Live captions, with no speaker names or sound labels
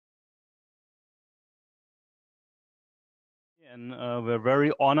And we're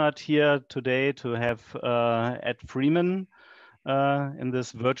very honored here today to have Ed Freeman in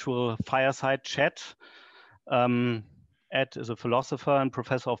this virtual fireside chat. Ed is a philosopher and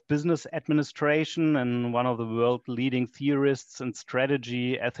professor of business administration and one of the world leading theorists in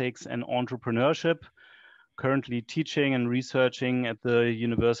strategy, ethics, and entrepreneurship. Currently teaching and researching at the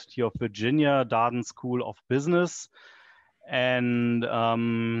University of Virginia, Darden School of Business. And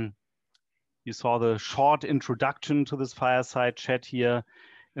you saw the short introduction to this fireside chat here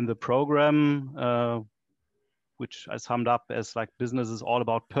in the program, which I summed up as like business is all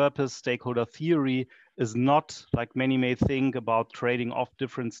about purpose. Stakeholder theory is not, like many may think, about trading off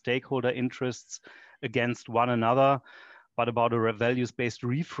different stakeholder interests against one another, but about a values-based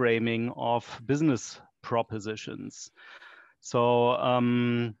reframing of business propositions.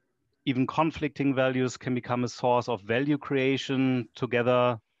 So even conflicting values can become a source of value creation.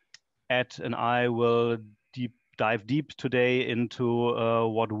 Together, Ed and I will dive deep today into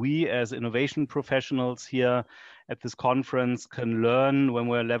what we as innovation professionals here at this conference can learn when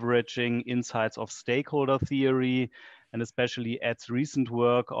we're leveraging insights of stakeholder theory, and especially Ed's recent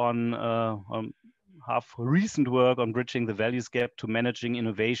work on bridging the values gap to managing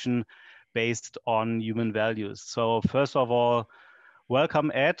innovation based on human values. So first of all,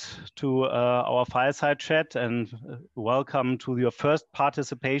 welcome, Ed, to our fireside chat, and welcome to your first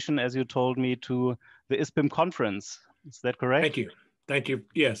participation, as you told me, to the ISPIM conference. Is that correct? Thank you. Thank you.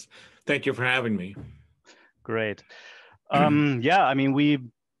 Yes. Thank you for having me. Great. Yeah, I mean, we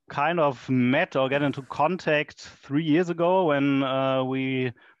kind of met or get into contact 3 years ago when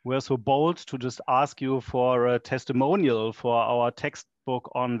we were so bold to just ask you for a testimonial for our textbook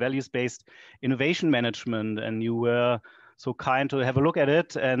on values-based innovation management, and you were so kind to have a look at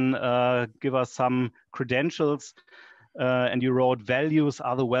it and give us some credentials. And you wrote, "Values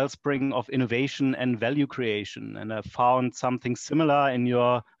are the wellspring of innovation and value creation." And I found something similar in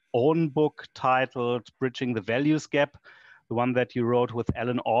your own book titled "Bridging the Values Gap," the one that you wrote with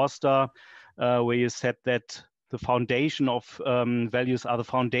Alan Auster, where you said that the foundation of values are the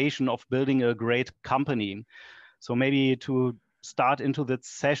foundation of building a great company. So maybe to start into that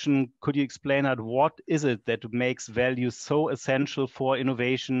session, could you explain that what is it that makes values so essential for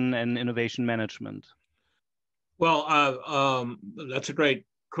innovation and innovation management? Well, that's a great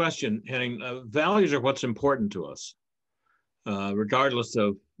question, Henning. Values are what's important to us, regardless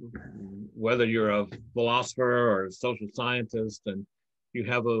of whether you're a philosopher or a social scientist, and you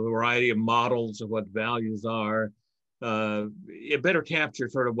have a variety of models of what values are. It better capture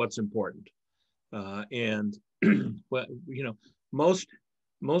sort of what's important. And well, you know, most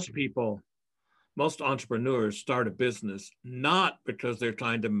people, most entrepreneurs start a business not because they're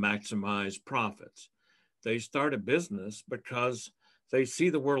trying to maximize profits. They start a business because they see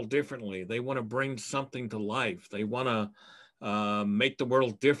the world differently. They want to bring something to life. They want to make the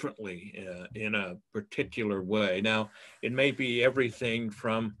world differently in a particular way. Now, it may be everything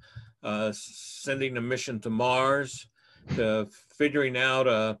from sending a mission to Mars to figuring out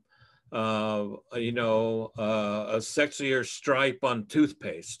a sexier stripe on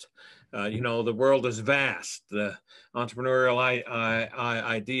toothpaste. The world is vast. The entrepreneurial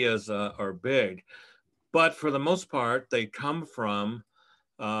ideas are big, but for the most part, they come from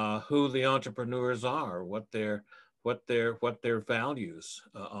who the entrepreneurs are, what their values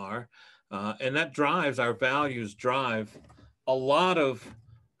are, and that drives our values. Drive a lot of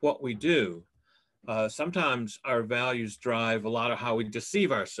what we do. Sometimes our values drive a lot of how we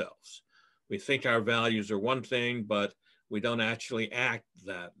deceive ourselves. We think our values are one thing, but we don't actually act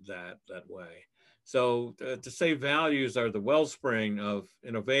that way. So to say values are the wellspring of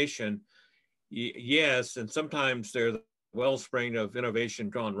innovation, yes, and sometimes they're the wellspring of innovation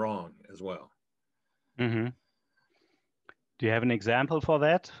gone wrong as well. Mm-hmm. Do you have an example for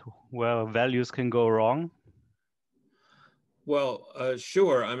that, where values can go wrong? Well,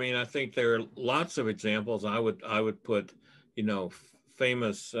 sure. I mean, I think there are lots of examples. I would put,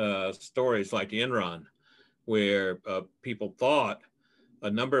 famous stories like Enron, where a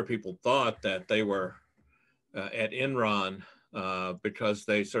number of people thought that they were at Enron because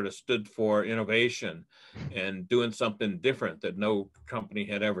they sort of stood for innovation and doing something different that no company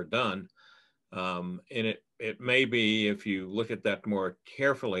had ever done. And it may be, if you look at that more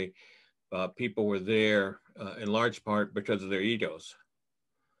carefully, people were there in large part because of their egos.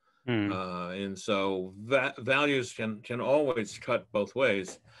 And so values can always cut both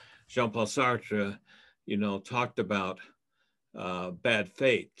ways. Jean-Paul Sartre, talked about bad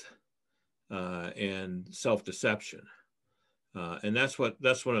faith and self-deception. And that's one of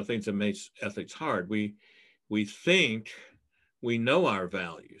the things that makes ethics hard. We think we know our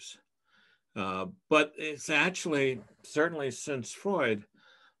values. But it's actually, certainly since Freud,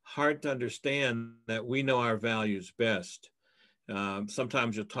 hard to understand that we know our values best.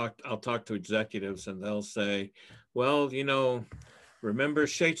 Sometimes I'll talk to executives and they'll say, well, you know, remember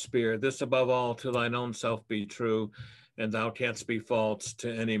Shakespeare, this above all, to thine own self be true, and thou canst be false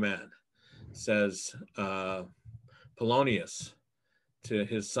to any man, says Polonius to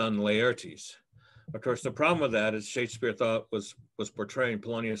his son Laertes. Of course, the problem with that is Shakespeare was portraying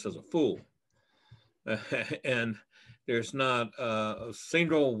Polonius as a fool. And there's not a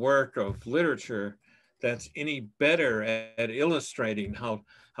single work of literature that's any better at illustrating how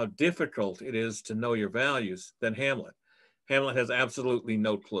difficult it is to know your values than Hamlet. Hamlet has absolutely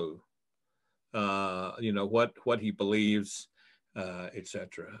no clue, you know, what he believes,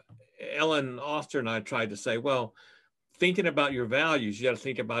 etc. Ellen Oster and I tried to say, well, thinking about your values, you got to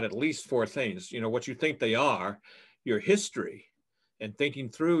think about at least four things. You know, what you think they are, your history, and thinking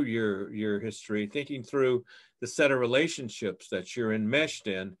through your history, thinking through the set of relationships that you're enmeshed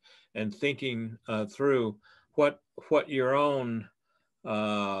in, and thinking through what your own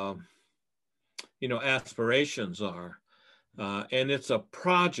you know, aspirations are. And it's a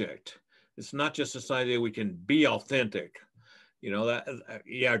project. It's not just this idea we can be authentic. You know, that,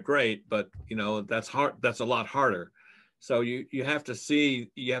 yeah, great, but you know, that's hard. That's a lot harder. So you have to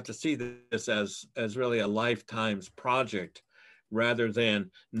see this as really a lifetime's project, rather than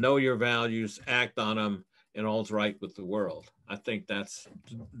know your values, act on them, and all's right with the world. I think that's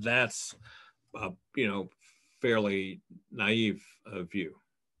you know, fairly naive view.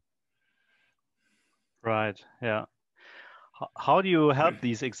 Right. Yeah. How do you help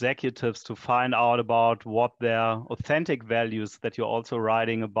these executives to find out about what their authentic values that you're also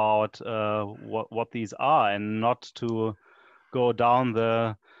writing about, what these are, and not to go down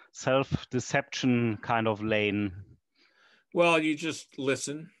the self-deception kind of lane? Well, you just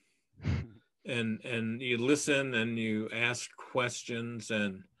listen, and you listen and you ask questions,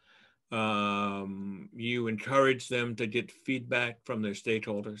 and you encourage them to get feedback from their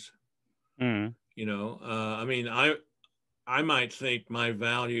stakeholders. Mm. You know, I mean, I might think my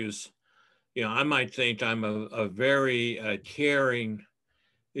values, you know, I might think I'm a very caring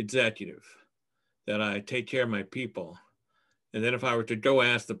executive, that I take care of my people. And then if I were to go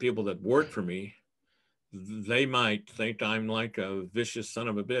ask the people that work for me, they might think I'm like a vicious son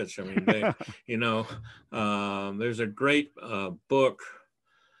of a bitch. I mean, they, you know, there's a great book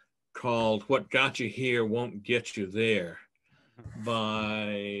called What Got You Here Won't Get You There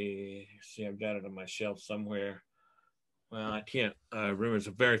by, see, I've got it on my shelf somewhere. Well, I can't remember. It's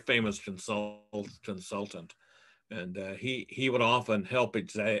a very famous consultant. And he would often help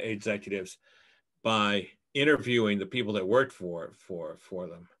executives by interviewing the people that worked for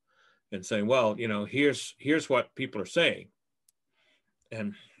them, and saying, well, you know, here's what people are saying,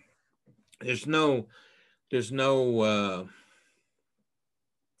 and there's no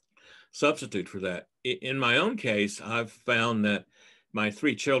substitute for that. In my own case, I've found that my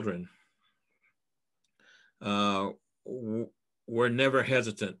three children were never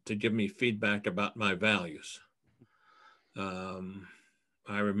hesitant to give me feedback about my values. I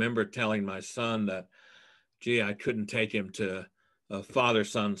remember telling my son that, gee, I couldn't take him to a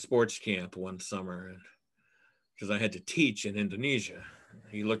father-son sports camp one summer because I had to teach in Indonesia.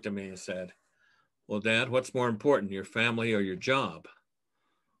 He looked at me and said, well, Dad, what's more important, your family or your job?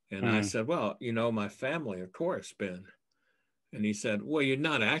 And I said, well, you know, my family, of course, Ben. And he said, well, you're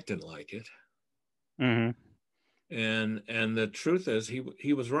not acting like it. Mm-hmm. And the truth is,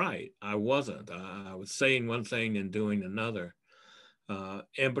 he was right. I wasn't. I was saying one thing and doing another.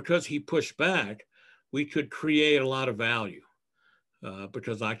 And because he pushed back, we could create a lot of value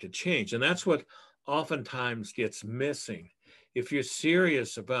because I could change. And that's what oftentimes gets missing. If you're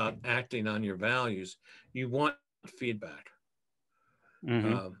serious about acting on your values, you want feedback.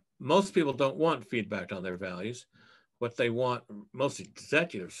 Mm-hmm. Most people don't want feedback on their values. What they want, most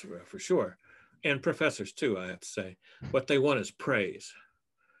executives for sure, and professors too, I have to say, what they want is praise.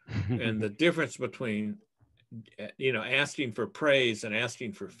 And the difference between, you know, asking for praise and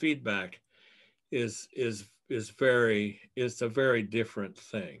asking for feedback is a very different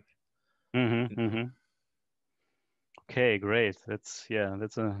thing. Mm-hmm, mm-hmm. Okay, great. That's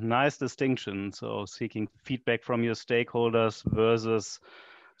a nice distinction. So seeking feedback from your stakeholders versus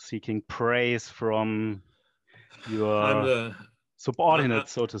seeking praise from your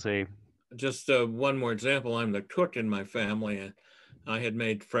subordinates, so to say. Just one more example. I'm the cook in my family, and I had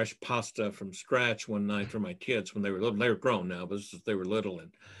made fresh pasta from scratch one night for my kids when they were little. They were grown now, but they were little,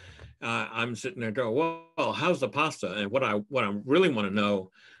 and I'm sitting there going, well, how's the pasta? And what I really want to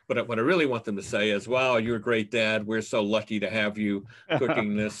know, what I really want them to say is, wow, you're a great dad. We're so lucky to have you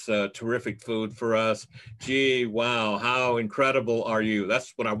cooking this terrific food for us. Gee, wow, how incredible are you?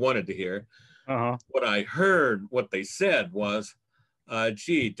 That's what I wanted to hear. What I heard, what they said was,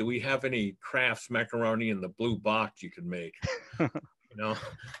 gee, do we have any Kraft's macaroni in the blue box you can make? You know,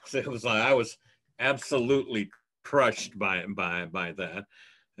 so it was like I was absolutely crushed by that.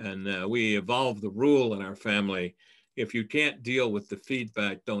 And we evolved the rule in our family: if you can't deal with the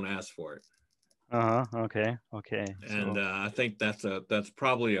feedback, don't ask for it. Okay. And I think that's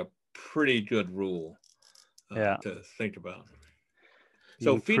probably a pretty good rule to think about.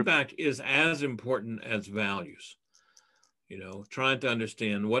 So feedback is as important as values. You know, trying to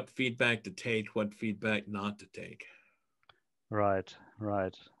understand what feedback to take, what feedback not to take. Right.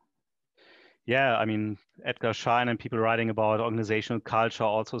 Yeah, I mean, Edgar Schein and people writing about organizational culture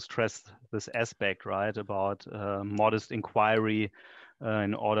also stress this aspect, right, about modest inquiry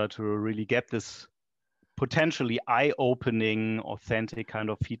in order to really get this potentially eye-opening, authentic kind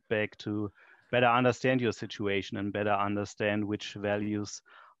of feedback to better understand your situation and better understand which values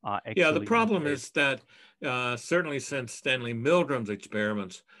are actually. Yeah, the problem is that certainly since Stanley Milgram's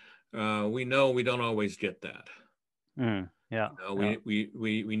experiments, we know we don't always get that. Yeah.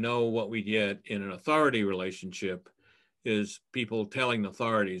 We know what we get in an authority relationship is people telling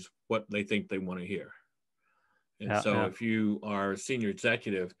authorities what they think they want to hear. And so if you are a senior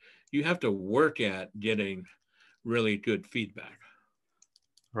executive, you have to work at getting really good feedback.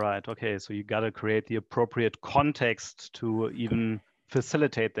 Right. Okay. So you got to create the appropriate context to even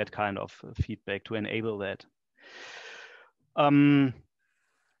facilitate that kind of feedback, to enable that.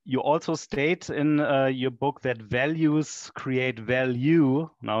 You also state in your book that values create value,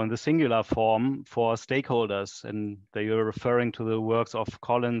 now in the singular form, for stakeholders, and that you're referring to the works of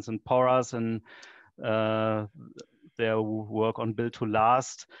Collins and Porras and their work on Build to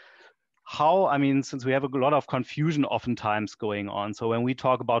Last. How, I mean, since we have a lot of confusion oftentimes going on, so when we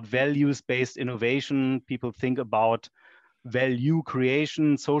talk about values-based innovation, people think about value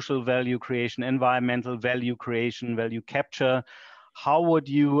creation, social value creation, environmental value creation, value capture. How would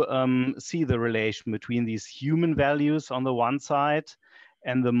you see the relation between these human values on the one side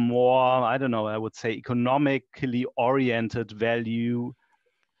and the more, I don't know, I would say economically oriented value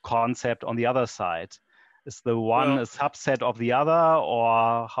concept on the other side? Is the one a subset of the other,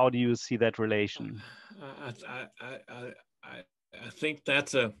 or how do you see that relation? I think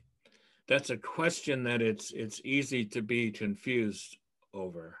that's a question that it's easy to be confused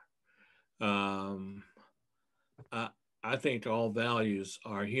over. I think all values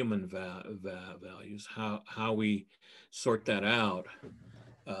are human values. How we sort that out,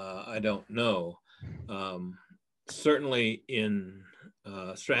 I don't know. Certainly in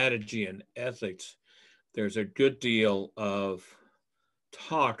strategy and ethics, there's a good deal of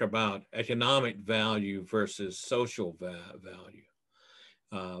talk about economic value versus social value.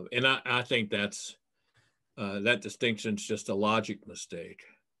 And I think that's that distinction is just a logic mistake.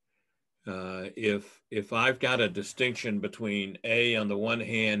 If I've got a distinction between A on the one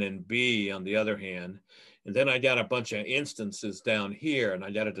hand and B on the other hand, and then I got a bunch of instances down here, and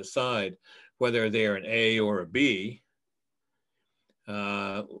I got to decide whether they're an A or a B.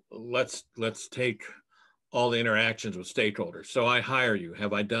 Let's take all the interactions with stakeholders. So I hire you.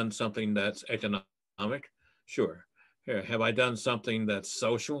 Have I done something that's economic? Sure. Have I done something that's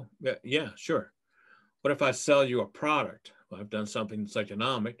social? Yeah, sure. What if I sell you a product? Well, I've done something that's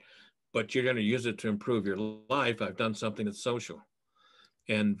economic, but you're going to use it to improve your life. I've done something that's social.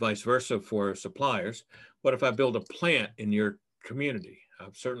 And vice versa for suppliers. What if I build a plant in your community?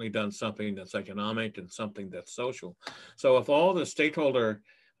 I've certainly done something that's economic and something that's social. So if all the stakeholder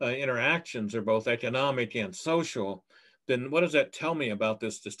interactions are both economic and social, then what does that tell me about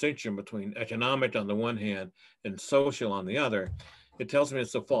this distinction between economic on the one hand and social on the other? It tells me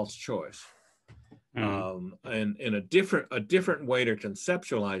it's a false choice. And a different way to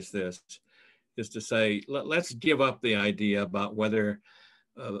conceptualize this is to say, let's give up the idea about whether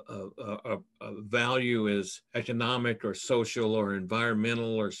a value is economic or social or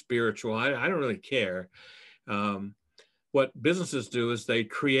environmental or spiritual. I don't really care. What businesses do is they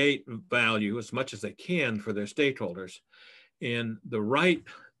create value as much as they can for their stakeholders. And the right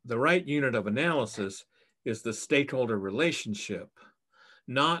unit of analysis is the stakeholder relationship,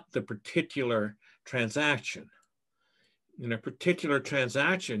 not the particular transaction. In a particular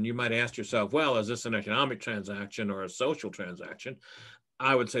transaction, you might ask yourself, well, is this an economic transaction or a social transaction?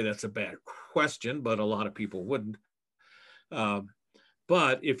 I would say that's a bad question, but a lot of people wouldn't.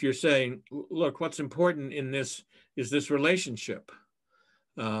 But if you're saying, look, what's important in this is this relationship.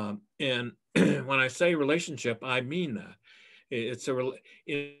 And when I say relationship, I mean that. It's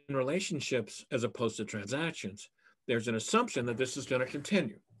in relationships as opposed to transactions. There's an assumption that this is going to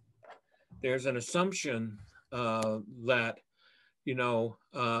continue. There's an assumption that, you know,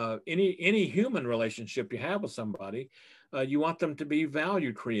 any human relationship you have with somebody, you want them to be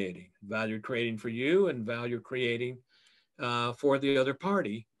value creating for you and value creating for the other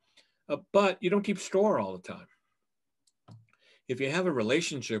party. But you don't keep score all the time. If you have a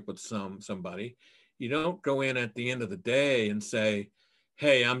relationship with somebody, you don't go in at the end of the day and say,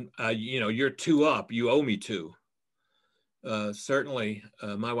 "Hey, you know, you're 2 up. You owe me 2." Certainly,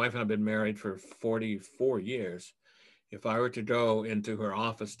 my wife and I have been married for 44 years. If I were to go into her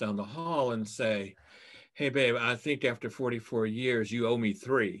office down the hall and say, "Hey, babe, I think after 44 years, you owe me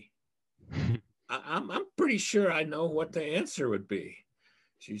 3," I'm pretty sure I know what the answer would be.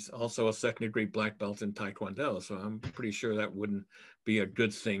 She's also a 2nd degree black belt in Taekwondo, so I'm pretty sure that wouldn't be a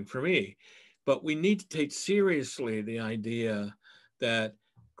good thing for me. But we need to take seriously the idea that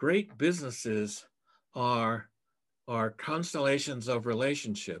great businesses are constellations of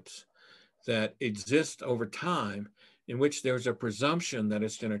relationships that exist over time, in which there's a presumption that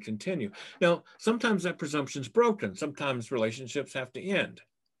it's going to continue. Now, sometimes that presumption is broken. Sometimes relationships have to end.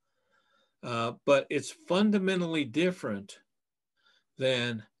 But it's fundamentally different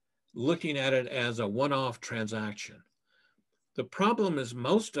than looking at it as a one-off transaction. The problem is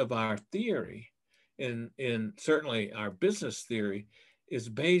most of our theory, in certainly our business theory, is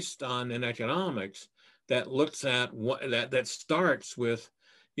based on an economics that looks at what that starts with,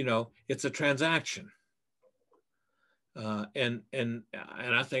 you know, it's a transaction. And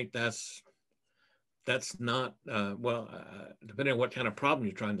I think that's not depending on what kind of problem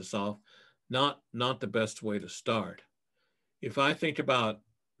you're trying to solve, not the best way to start. If I think about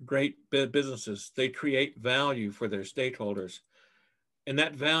great businesses, they create value for their stakeholders, and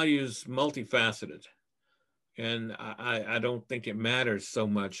that value is multifaceted. And I don't think it matters so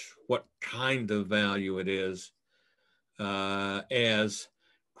much what kind of value it is, as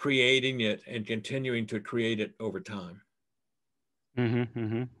creating it and continuing to create it over time. Mm-hmm,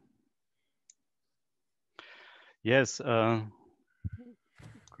 mm-hmm. Yes,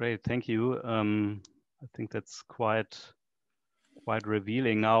 great, thank you. I think that's quite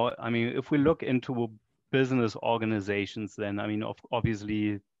revealing. Now, I mean, if we look into business organizations, then, I mean,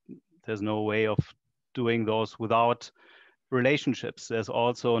 obviously, there's no way of doing those without relationships. There's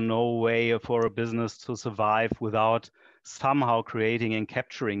also no way for a business to survive without somehow creating and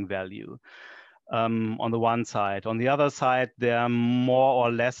capturing value. On the one side. On the other side, they're more or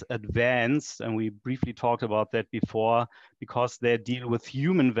less advanced, and we briefly talked about that before, because they deal with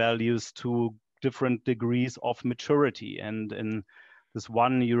human values to different degrees of maturity. And in this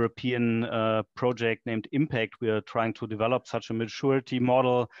one European project named Impact, we are trying to develop such a maturity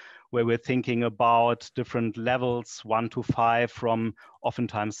model where we're thinking about different levels, 1 to 5, from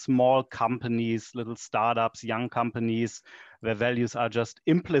oftentimes small companies, little startups, young companies, where values are just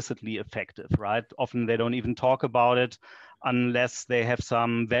implicitly effective, right? Often they don't even talk about it unless they have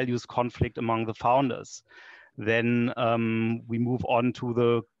some values conflict among the founders. Then we move on to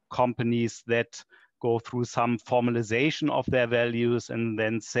the companies that go through some formalization of their values and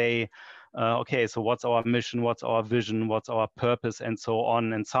then say, okay, so what's our mission, what's our vision, what's our purpose, and so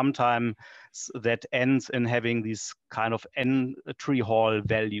on. And sometimes that ends in having these kind of entry hall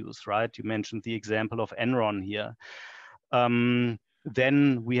values, right? You mentioned the example of Enron here.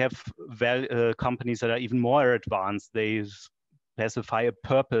 Then we have companies that are even more advanced. They specify a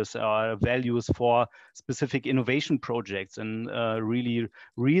purpose or values for specific innovation projects and really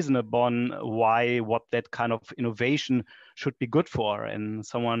reason upon what that kind of innovation should be good for. And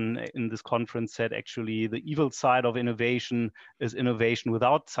someone in this conference said, actually, the evil side of innovation is innovation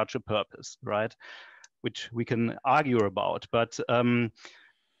without such a purpose, right? Which we can argue about. But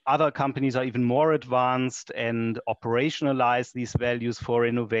other companies are even more advanced and operationalize these values for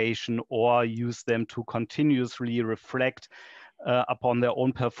innovation or use them to continuously reflect upon their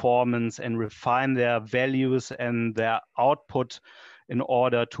own performance and refine their values and their output in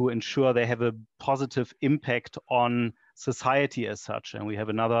order to ensure they have a positive impact on society as such. And we have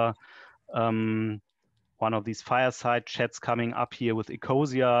another one of these fireside chats coming up here with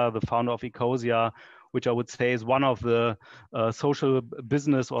Ecosia, the founder of Ecosia, which I would say is one of the social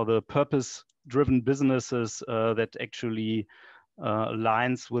business or the purpose-driven businesses that actually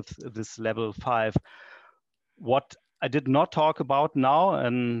aligns with this level 5. What I did not talk about now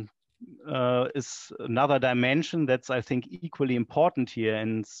and is another dimension that's, I think, equally important here.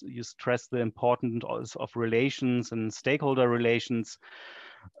 And you stress the importance of relations and stakeholder relations.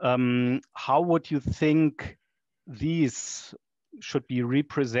 How would you think these should be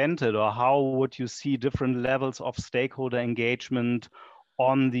represented, or how would you see different levels of stakeholder engagement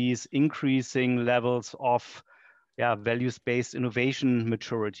on these increasing levels of values-based innovation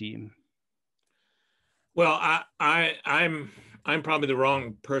maturity? Well, I'm probably the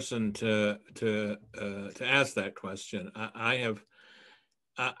wrong person to ask that question. I've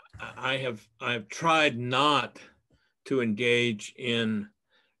tried not to engage in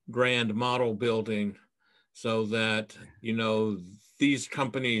grand model building so that, you know, these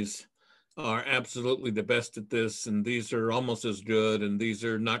companies are absolutely the best at this, and these are almost as good, and these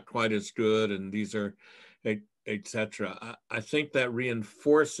are not quite as good, and these are, etc. I think that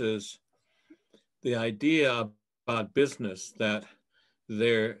reinforces the idea about business that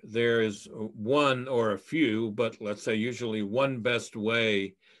there is one or a few, but let's say usually one best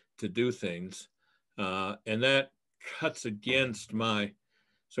way to do things. And that cuts against my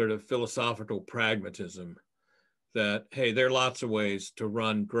sort of philosophical pragmatism that, hey, there are lots of ways to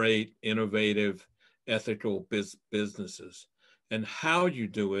run great, innovative, ethical businesses. And how you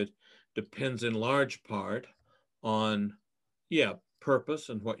do it depends in large part on, purpose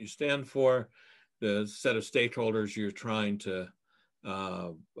and what you stand for, the set of stakeholders you're trying to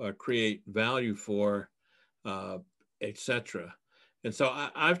create value for, etc. And so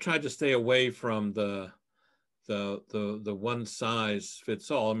I've tried to stay away from the one size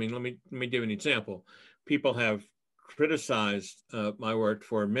fits all. I mean, let me give an example. People have criticized my work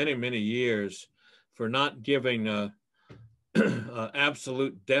for many years for not giving a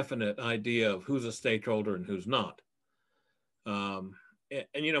absolute definite idea of who's a stakeholder and who's not. And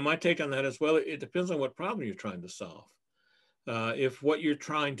you know, my take on that is, well, it depends on what problem you're trying to solve. If what you're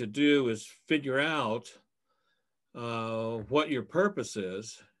trying to do is figure out what your purpose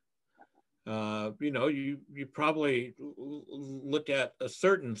is, you know, you probably look at a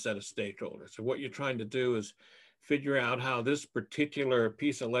certain set of stakeholders. So what you're trying to do is figure out how this particular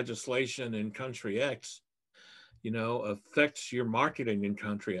piece of legislation in country X, you know, affects your marketing in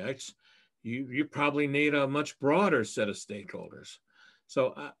country X. You probably need a much broader set of stakeholders.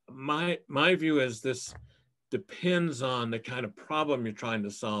 So my view is this depends on the kind of problem you're trying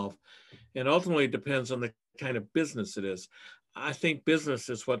to solve, and ultimately depends on the kind of business it is. I think business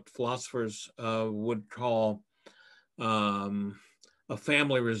is what philosophers would call a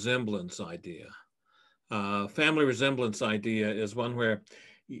family resemblance idea. Family resemblance idea is one where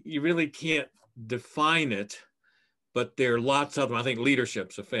you really can't define it, but there are lots of them. I think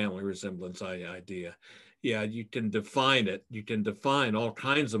leadership's a family resemblance idea. Yeah, you can define it. You can define all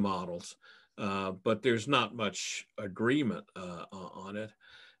kinds of models, but there's not much agreement on it.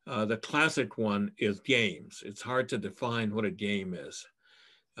 The classic one is games. It's hard to define what a game is.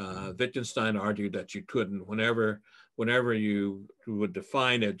 Wittgenstein argued that you couldn't. Whenever you would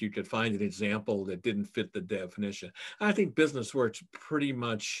define it, you could find an example that didn't fit the definition. I think business works pretty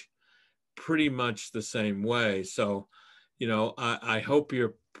much the same way. So, you know, I hope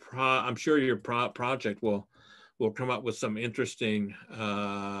I'm sure your project will come up with some interesting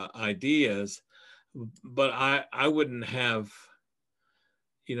ideas, but I wouldn't have,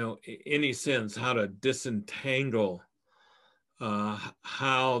 you know, any sense how to disentangle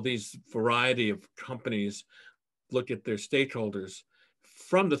how these variety of companies look at their stakeholders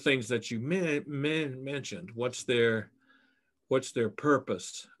from the things that you mentioned. What's their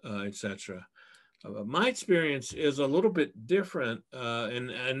purpose, etc. My experience is a little bit different,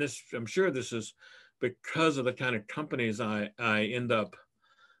 and this, I'm sure this is because of the kind of companies I end up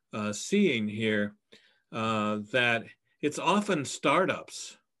seeing here, that it's often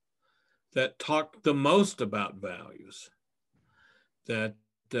startups that talk the most about values, that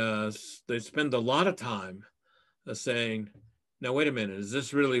they spend a lot of time saying, now wait a minute, is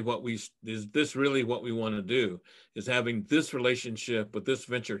this really what we want to do? Is having this relationship with this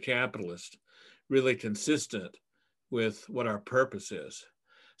venture capitalist really consistent with what our purpose is?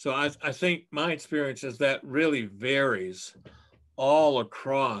 So I think my experience is that really varies all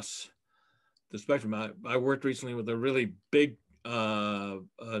across the spectrum. I worked recently with a really big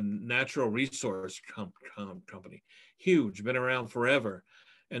natural resource company, huge, been around forever,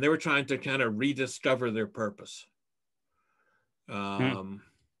 and they were trying to kind of rediscover their purpose. And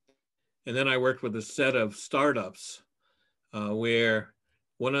then I worked with a set of startups where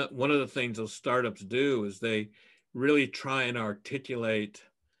one of the things those startups do is they really try and articulate,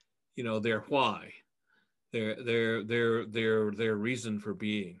 you know, their why, their reason for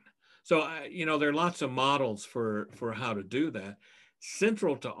being. So you know, there are lots of models for how to do that.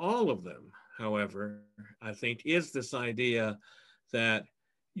 Central to all of them, however, I think, is this idea that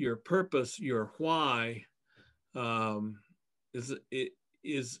your purpose, your why,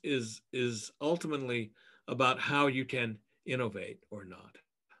 is ultimately about how you can innovate or not.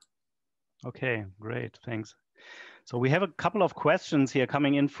 Okay, great, thanks. So we have a couple of questions here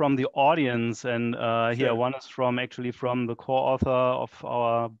coming in from the audience, and here one is actually from the co-author of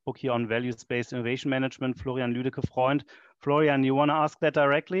our book here on values-based innovation management, Florian Lüdecke-Freund. Florian, you want to ask that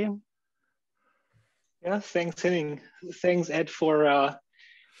directly? Yeah, thanks, Henning. Thanks, Ed, for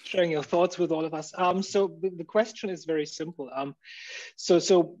sharing your thoughts with all of us. So the question is very simple.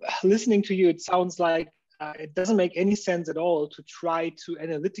 So listening to you, it sounds like it doesn't make any sense at all to try to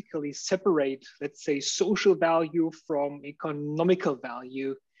analytically separate, let's say, social value from economical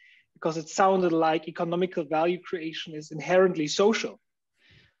value, because it sounded like economical value creation is inherently social.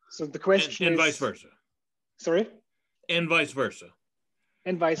 So the question and is— vice versa. Sorry? And vice versa.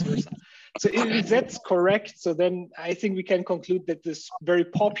 And vice versa. So if that's correct, so then I think we can conclude that this very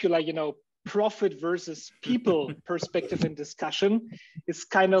popular, profit versus people perspective and discussion is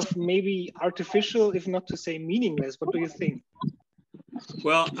kind of maybe artificial, if not to say meaningless. What do you think?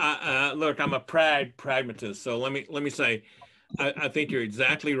 Well, look, I'm a pragmatist, so let me say, I think you're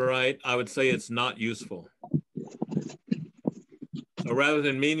exactly right. I would say it's not useful. So rather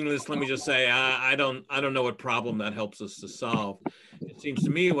than meaningless, let me just say I don't know what problem that helps us to solve. It seems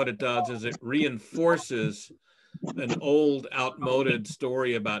to me what it does is it reinforces an old, outmoded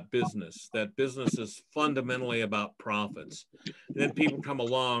story about business, that business is fundamentally about profits. And then people come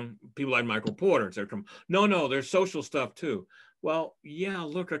along, people like Michael Porter, and say, no, there's social stuff too. Well, yeah,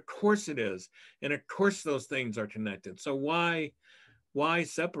 look, of course it is. And of course those things are connected. So why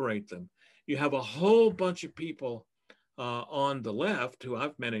separate them? You have a whole bunch of people on the left who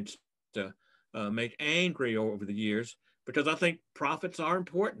I've managed to make angry over the years because I think profits are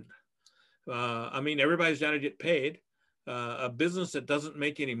important. I mean, everybody's got to get paid. A business that doesn't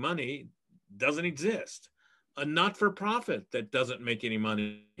make any money doesn't exist. A not-for-profit that doesn't make any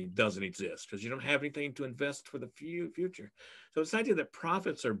money doesn't exist because you don't have anything to invest for the future. So it's the idea that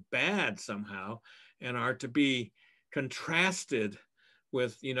profits are bad somehow and are to be contrasted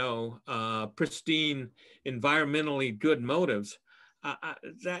with, pristine, environmentally good motives.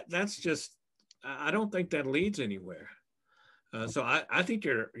 That's just, I don't think that leads anywhere. So I think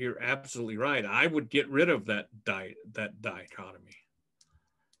you're absolutely right. I would get rid of that dichotomy.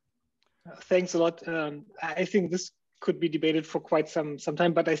 Thanks a lot. I think this could be debated for quite some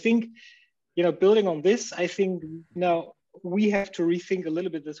time, but I think, building on this, I think now we have to rethink a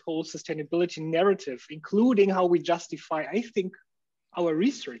little bit this whole sustainability narrative, including how we justify, I think, our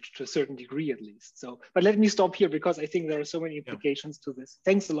research to a certain degree, at least. So, but let me stop here because I think there are so many implications to this.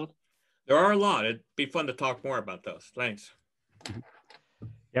 Thanks a lot. There are a lot. It'd be fun to talk more about those. Thanks.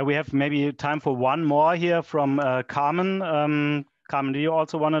 Yeah, we have maybe time for one more here from Carmen. Carmen, do you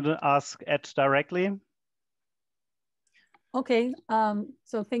also want to ask Ed directly? Okay,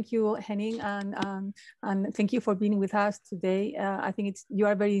 so thank you, Henning, and thank you for being with us today. I think you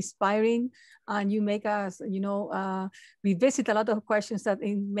are very inspiring, and you make us, revisit a lot of questions that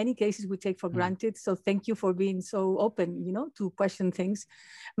in many cases we take for granted. So thank you for being so open, to question things.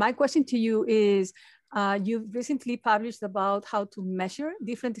 My question to you is, you've recently published about how to measure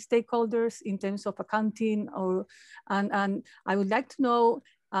different stakeholders in terms of accounting, and I would like to know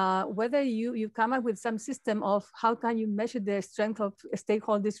whether you come up with some system of how can you measure the strength of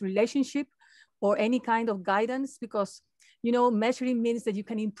stakeholders' relationship or any kind of guidance, because measuring means that you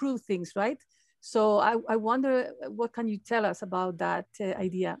can improve things, right? So I wonder, what can you tell us about that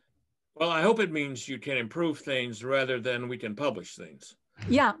idea? Well, I hope it means you can improve things rather than we can publish things.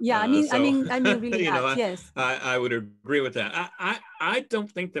 Yeah. I mean, really, yes. I would agree with that. I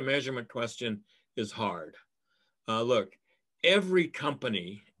don't think the measurement question is hard. Look, every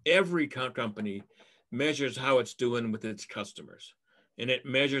company measures how it's doing with its customers, and it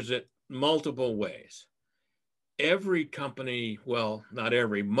measures it multiple ways. Every company, well, not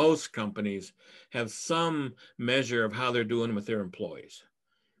every, most companies have some measure of how they're doing with their employee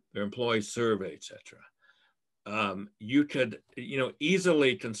survey, etc. You could,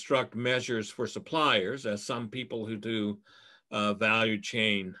 easily construct measures for suppliers, as some people who do value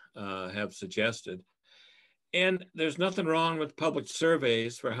chain have suggested. And there's nothing wrong with public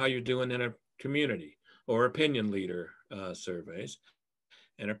surveys for how you're doing in a community, or opinion leader surveys.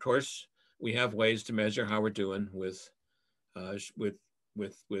 And of course, we have ways to measure how we're doing with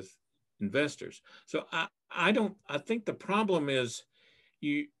investors. So I think the problem is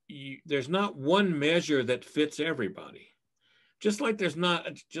there's not one measure that fits everybody. Just like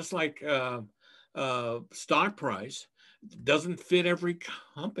stock price doesn't fit every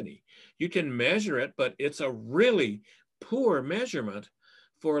company. You can measure it, but it's a really poor measurement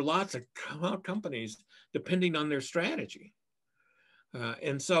for lots of companies, depending on their strategy.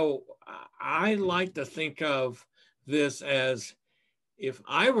 And so I like to think of this as, if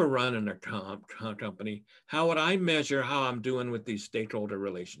I were running a company, how would I measure how I'm doing with these stakeholder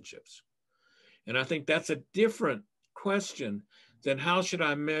relationships? And I think that's a different question than how should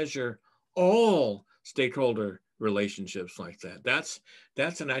I measure all stakeholder relationships like that.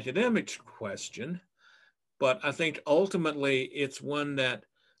 That's an academic question, but I think ultimately it's one that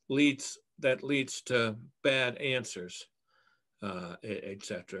leads to bad answers,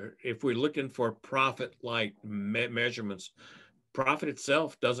 etc. If we're looking for profit-like measurements, profit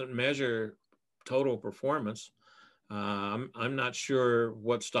itself doesn't measure total performance. I'm not sure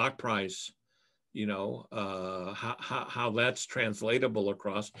what stock price, how that's translatable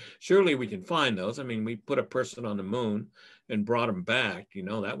across. Surely we can find those. I mean, we put a person on the moon and brought them back.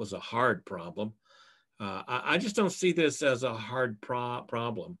 That was a hard problem. I just don't see this as a hard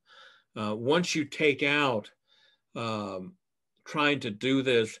problem. Once you take out trying to do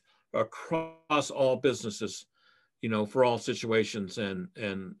this across all businesses, for all situations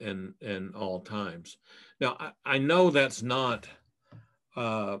and all times. Now, I know that's not,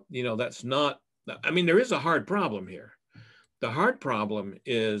 that's not. I mean, there is a hard problem here. The hard problem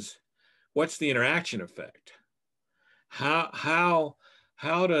is, what's the interaction effect? How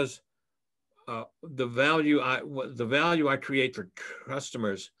does the value I create for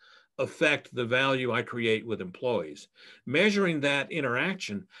customers affect the value I create with employees? Measuring that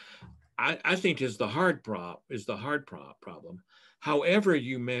interaction, I think, is the hard problem. However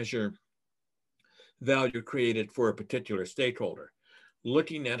you measure value created for a particular stakeholder,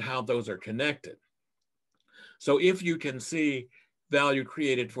 looking at how those are connected. So if you can see value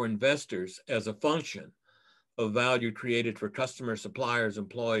created for investors as a function of value created for customers, suppliers,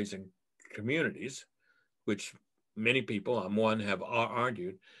 employees, and communities, which many people, I'm one, have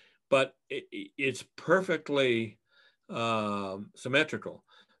argued, but it's perfectly symmetrical.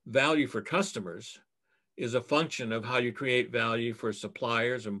 Value for customers is a function of how you create value for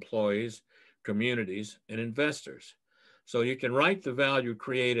suppliers, employees, communities, and investors. So you can write the value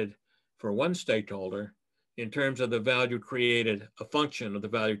created for one stakeholder in terms of the value created, a function of the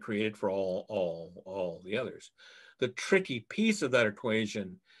value created for all the others. The tricky piece of that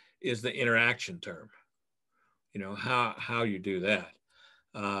equation is the interaction term. How you do that.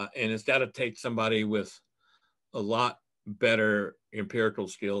 And it's got to take somebody with a lot better empirical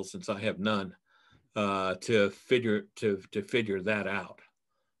skills, since I have none, to figure that out.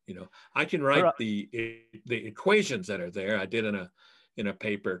 I can write the equations that are there. I did in a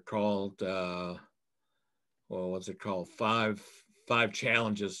paper called what's it called? Five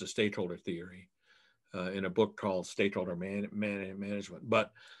Challenges to Stakeholder Theory, in a book called Stakeholder Management.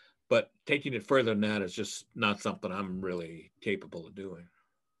 But taking it further than that is just not something I'm really capable of doing.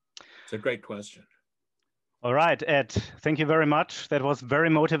 It's a great question. All right, Ed, thank you very much. That was very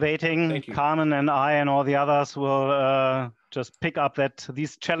motivating. Thank you. Carmen and I and all the others will just pick up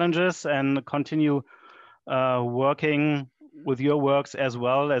these challenges and continue working with your works as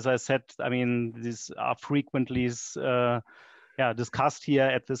well. As I said, I mean, these are frequently discussed here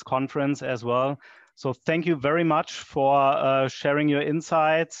at this conference as well. So thank you very much for sharing your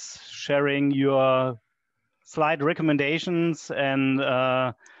insights, sharing your slide recommendations, and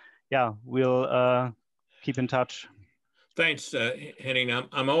we'll keep in touch. Thanks, Henning.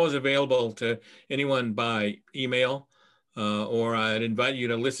 I'm always available to anyone by email, or I'd invite you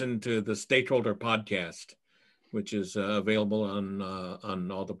to listen to the Stakeholder podcast, which is available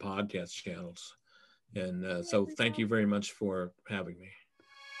on all the podcast channels. And so thank you very much for having me.